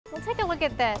We'll take a look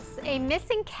at this. A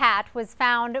missing cat was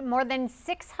found more than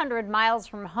 600 miles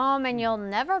from home, and you'll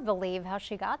never believe how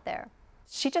she got there.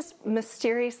 She just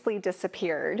mysteriously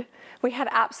disappeared. We had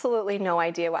absolutely no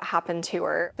idea what happened to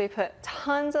her. We put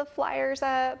tons of flyers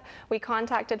up. We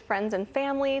contacted friends and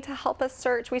family to help us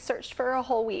search. We searched for a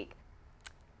whole week.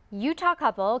 Utah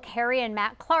couple Carrie and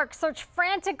Matt Clark searched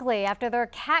frantically after their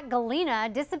cat Galena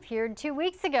disappeared 2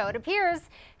 weeks ago. It appears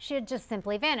she had just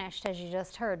simply vanished, as you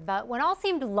just heard. But when all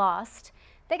seemed lost,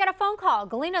 they got a phone call.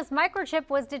 Galena's microchip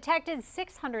was detected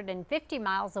 650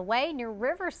 miles away near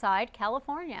Riverside,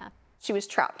 California. She was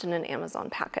trapped in an Amazon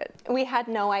packet. We had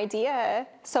no idea,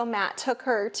 so Matt took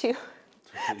her to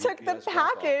took the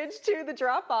package to the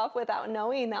drop-off without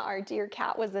knowing that our dear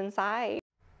cat was inside.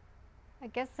 I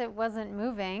guess it wasn't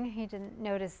moving. He didn't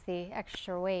notice the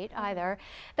extra weight either.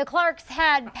 The Clarks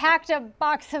had packed a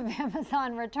box of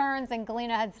Amazon returns, and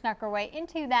Galena had snuck her way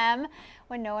into them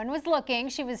when no one was looking.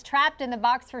 She was trapped in the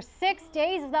box for 6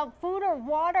 days without food or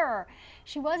water.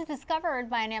 She was discovered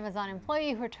by an Amazon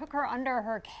employee who took her under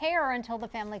her care until the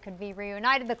family could be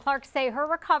reunited. The Clarks say her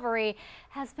recovery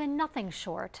has been nothing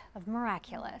short of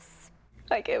miraculous.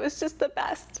 Like, it was just the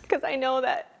best, because I know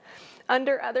that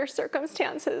under other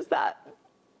circumstances that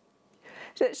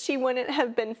she wouldn't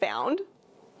have been found.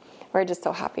 We're just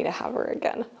so happy to have her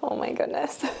again. Oh my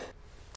goodness.